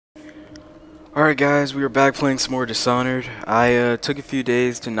Alright guys, we are back playing some more Dishonored. I took a few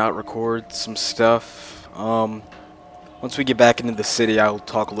days to not record some stuff. Once we get back into the city, I'll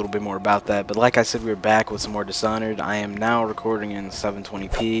talk a little bit more about that. But like I said, we're back with some more Dishonored. I am now recording in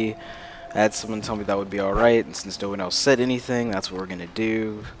 720p. I had someone tell me that would be alright, and since no one else said anything, that's what we're gonna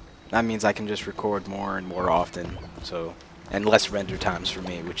do. That means I can just record more and more often, and less render times for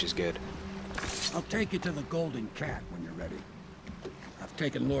me, which is good. I'll take you to the Golden Cat when you're ready. I've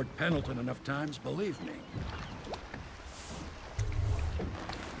taken Lord Pendleton enough times, believe me.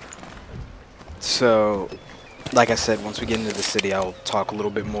 So, like I said, once we get into the city, I'll talk a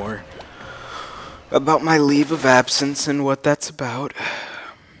little bit more about my leave of absence and what that's about.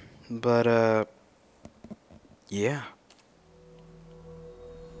 But, yeah.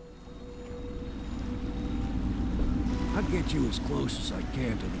 I'll get you as close as I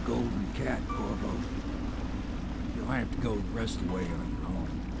can to the Golden Cat, Corvo. You'll have to go the rest of the way on your own.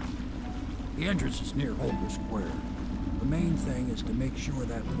 The entrance is near Holger Square. The main thing is to make sure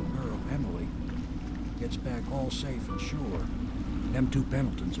that little girl, Emily, gets back all safe and sure. Them two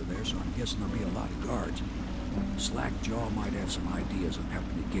Pendletons are there, so I'm guessing there'll be a lot of guards. Slackjaw might have some ideas on how to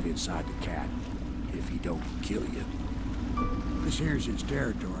get inside the cat, if he don't kill you. This here's his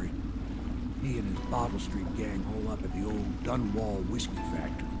territory. He and his Bottle Street gang hole up at the old Dunwall whiskey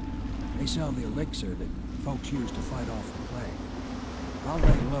factory. They sell the elixir that folks use to fight off the plague. I'll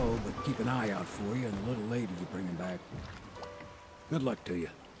lay low, but keep an eye out for you and the little lady you bring him back. Good luck to you.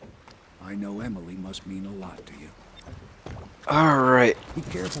 I know Emily must mean a lot to you. Alright. Be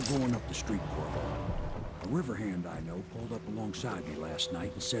careful going up the street, Corvo. A river hand I know pulled up alongside me last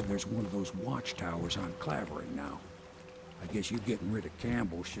night and said there's one of those watchtowers on Clavering now. I guess you getting rid of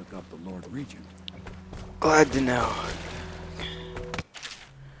Campbell shook up the Lord Regent. Glad to know.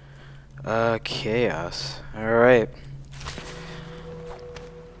 Chaos. Alright.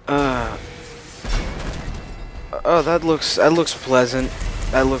 Oh, that looks pleasant.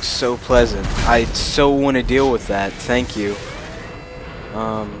 That looks so pleasant. I so want to deal with that. Thank you.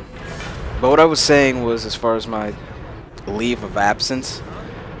 But what I was saying was, as far as my leave of absence,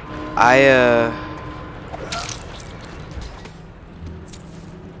 I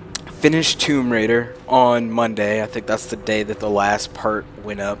finished Tomb Raider on Monday. I think that's the day that the last part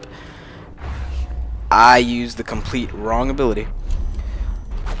went up. I used the complete wrong ability.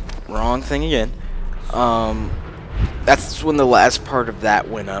 Wrong thing again. That's when the last part of that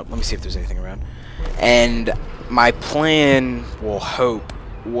went up. Let me see if there's anything around. And my plan, well, hope,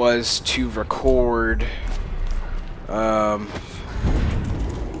 was to record some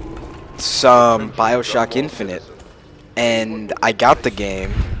BioShock Infinite. And I got the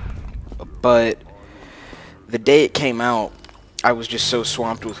game, but the day it came out, I was just so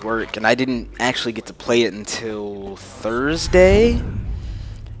swamped with work, and I didn't actually get to play it until Thursday.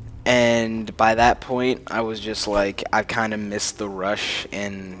 And by that point, I was just like, I kind of missed the rush,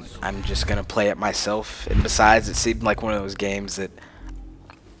 and I'm just going to play it myself. And besides, it seemed like one of those games that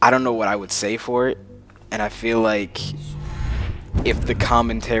I don't know what I would say for it. And I feel like if the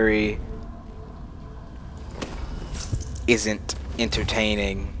commentary isn't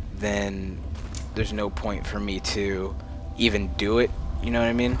entertaining, then there's no point for me to even do it. You know what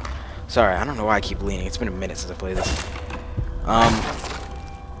I mean? Sorry, I don't know why I keep leaning. It's been a minute since I played this.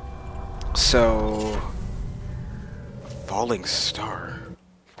 So, Falling Star.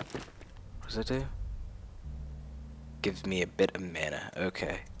 What does that do? Gives me a bit of mana.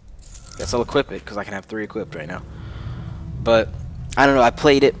 Okay. Guess I'll equip it, because I can have 3 equipped right now. But, I don't know, I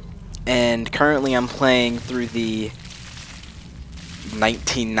played it, and currently I'm playing through the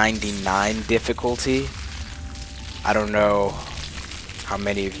 1999 difficulty. I don't know how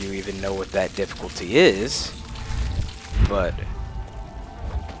many of you even know what that difficulty is, but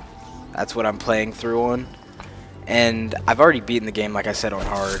that's what I'm playing through on. And I've already beaten the game, like I said, on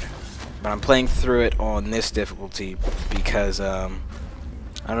hard, but I'm playing through it on this difficulty because I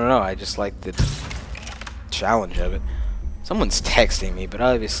don't know, I just like the challenge of it. Someone's texting me, but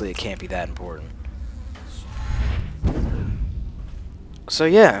obviously it can't be that important. So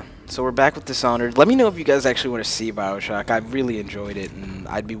yeah, so we're back with Dishonored. Let me know if you guys actually want to see BioShock. I really enjoyed it, and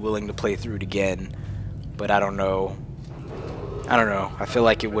I'd be willing to play through it again, but I don't know. I feel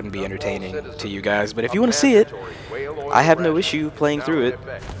like it wouldn't be entertaining to you guys, but if you want to see it, I have no issue playing through it.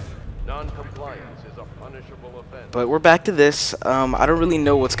 But we're back to this. I don't really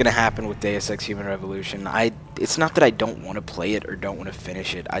know what's going to happen with Deus Ex Human Revolution. It's not that I don't want to play it or don't want to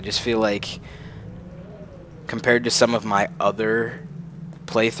finish it. I just feel like, compared to some of my other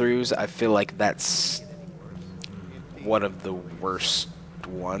playthroughs, I feel like that's one of the worst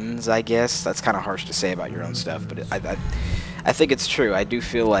ones, I guess. That's kind of harsh to say about your own stuff, but I think it's true. I do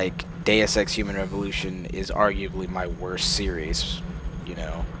feel like Deus Ex Human Revolution is arguably my worst series, you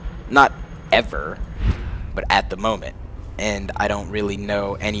know. Not ever, but at the moment. And I don't really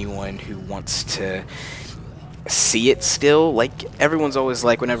know anyone who wants to see it still. Like, everyone's always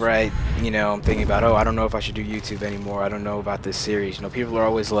like, whenever I, you know, I'm thinking about, oh, I don't know if I should do YouTube anymore, I don't know about this series, you know, people are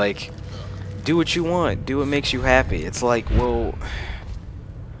always like, do what you want, do what makes you happy. It's like, well,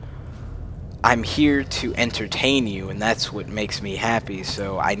 I'm here to entertain you, and that's what makes me happy,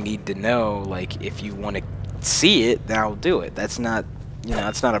 so I need to know, like, if you want to see it, then I'll do it. That's not, you know,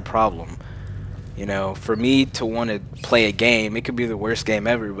 that's not a problem. You know, for me to want to play a game, it could be the worst game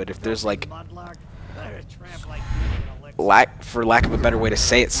ever, but if there's, like, for lack of a better way to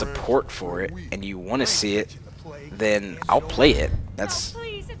say it, support for it, and you want to see it, then I'll play it. That's... No,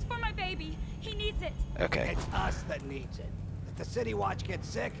 please, it's for my baby. He needs it. Okay. It's us that needs it. If the City Watch gets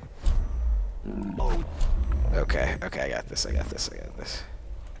sick... Okay, okay, I got this, I got this, I got this.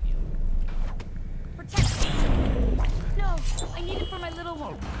 Protect me. No, I need it for my little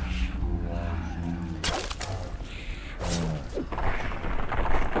one.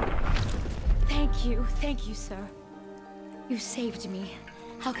 Thank you, sir. You saved me.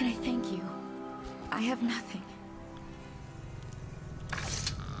 How can I thank you? I have nothing.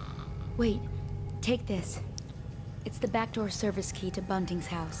 Wait, take this. It's the backdoor service key to Bunting's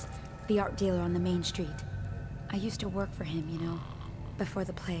house, the art dealer on the main street. I used to work for him, you know, before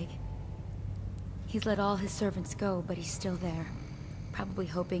the plague. He's let all his servants go, but he's still there. Probably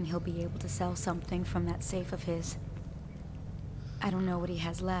hoping he'll be able to sell something from that safe of his. I don't know what he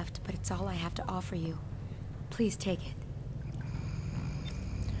has left, but it's all I have to offer you. Please take it.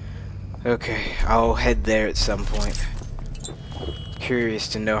 Okay, I'll head there at some point. Curious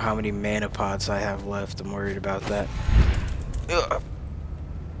to know how many mana pods I have left. I'm worried about that. Ugh.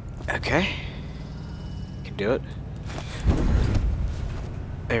 Okay. Can do it.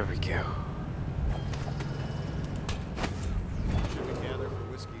 There we go.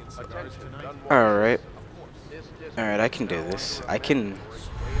 Alright. Alright, I can do this. I can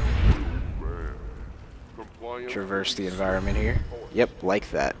traverse the environment here. Yep,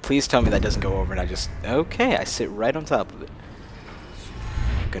 like that. Please tell me that doesn't go over and I just... Okay, I sit right on top of it.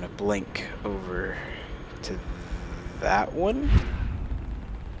 I'm gonna blink over to that one.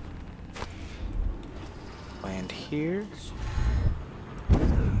 Land here.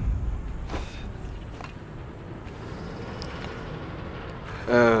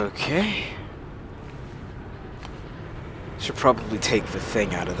 Okay. Should probably take the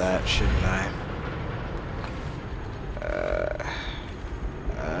thing out of that, shouldn't I?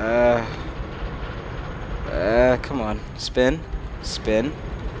 Come on. Spin. Spin.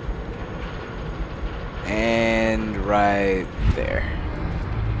 And right there.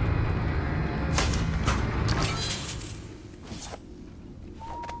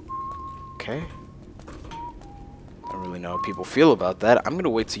 Okay. I don't really know how people feel about that. I'm gonna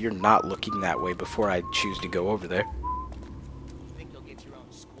wait till you're not looking that way before I choose to go over there.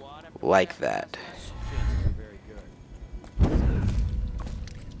 Like that.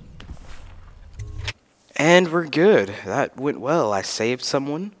 And we're good. That went well. I saved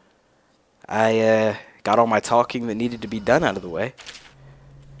someone. I got all my talking that needed to be done out of the way.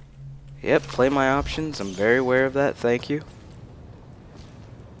 Yep, play my options. I'm very aware of that. Thank you.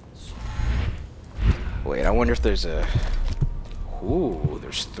 Wait, I wonder if there's a... Ooh,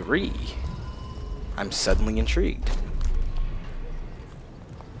 there's 3. I'm suddenly intrigued.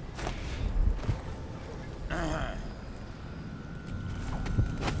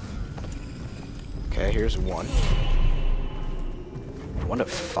 Okay, here's 1. 1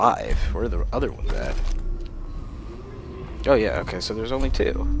 of 5. Where are the other ones at? Oh yeah, okay, so there's only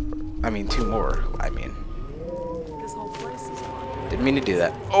 2. I mean, 2 more. I mean, didn't mean to do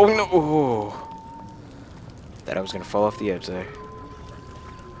that. Oh no! Oh. That I was gonna fall off the edge there.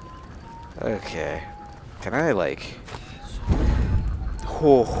 Okay, can I like?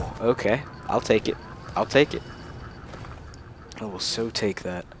 Oh, okay. I'll take it. I'll take it. I will so take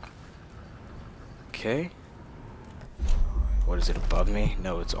that. Okay. What is it above me?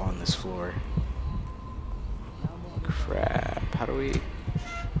 No, it's on this floor. Crap. How do we...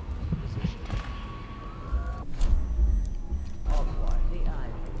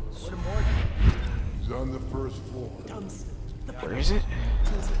 He's on the first floor. Where is it?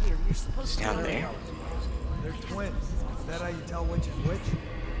 It's down there. They're twins. Is that how you tell which is which?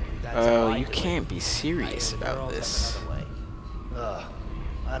 Oh, you can't be serious about this. Ugh,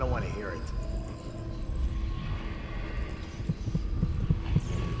 I don't want to hear it.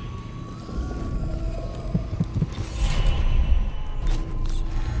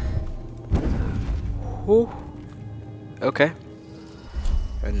 Ooh. Okay.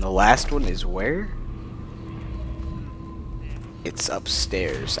 And And the last one is where? It's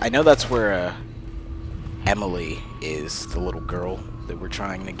upstairs. I know that's where Emily is, the little girl that we're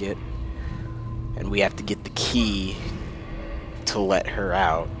trying to get. And we have to get the key to let her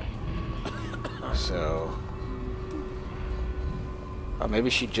out. So... oh, maybe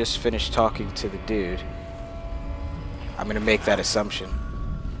she just finished talking to the dude. I'm gonna make that assumption.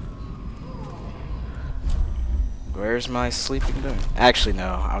 Where's my sleeping bag? Actually,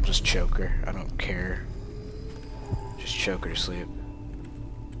 no. I'll just choke her. I don't care. Just choke her to sleep.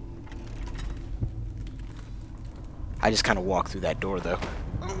 I just kind of walk through that door, though.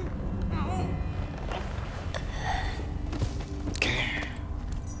 Okay.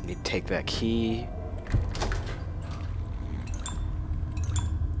 Need to take that key.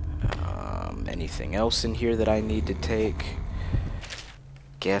 Anything else in here that I need to take?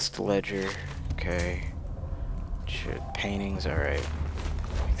 Guest ledger. Okay. Shit, paintings. Alright.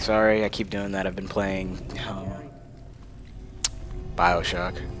 Sorry, I keep doing that. I've been playing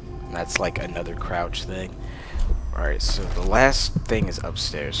Bioshock. That's like another crouch thing. Alright, so the last thing is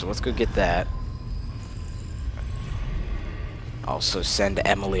upstairs. So let's go get that. Also send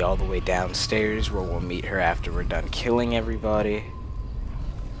Emily all the way downstairs where we'll meet her after we're done killing everybody.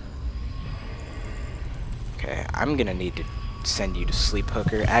 Okay, I'm gonna need to send you to sleep,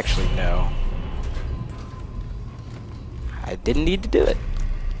 Hooker. Actually, no. I didn't need to do it.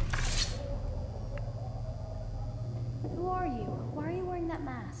 Who are you? Why are you wearing that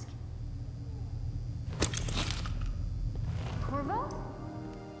mask? Corvo?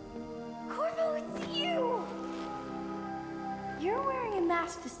 Corvo, it's you! You're wearing a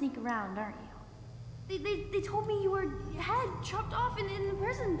mask to sneak around, aren't you? They told me you were head chopped off and in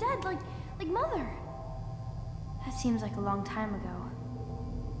prison, dead, like Mother. That seems like a long time ago.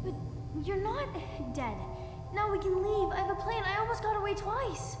 But you're not dead. Now we can leave. I have a plan. I almost got away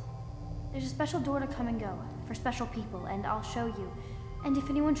twice. There's a special door to come and go for special people, and I'll show you. And if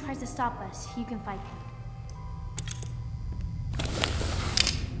anyone tries to stop us, you can fight them.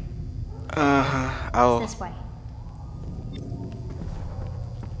 I'll... It's this way.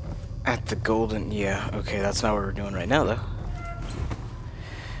 At the golden... yeah, okay, that's not what we're doing right now, though.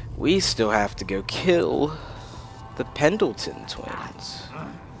 We still have to go kill the Pendleton twins.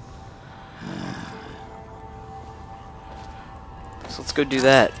 So let's go do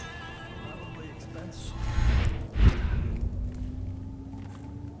that.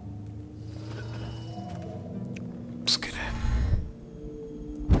 Just gonna...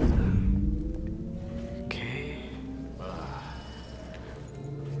 okay.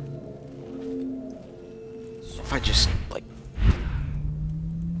 If I just, like...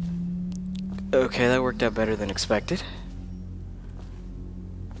 okay, that worked out better than expected.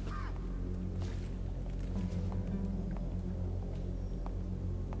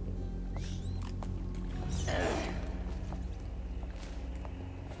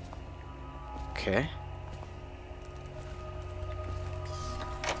 Okay.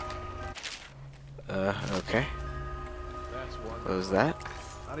 Okay. What was that?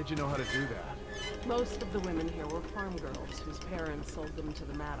 How did you know how to do that? Most of the women here were farm girls whose parents sold them to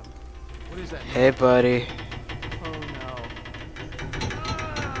the madam. What is that? Hey, buddy. Oh no.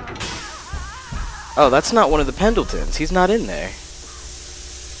 Oh, that's not one of the Pendletons. He's not in there.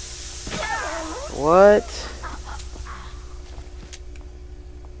 What?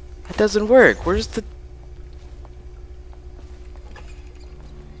 That doesn't work. Where's the...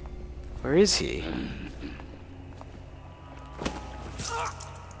 where is he?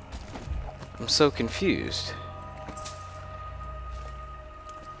 I'm so confused.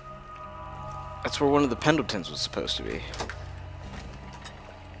 That's where one of the Pendletons was supposed to be.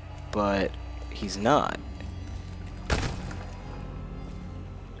 But he's not.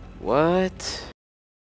 What?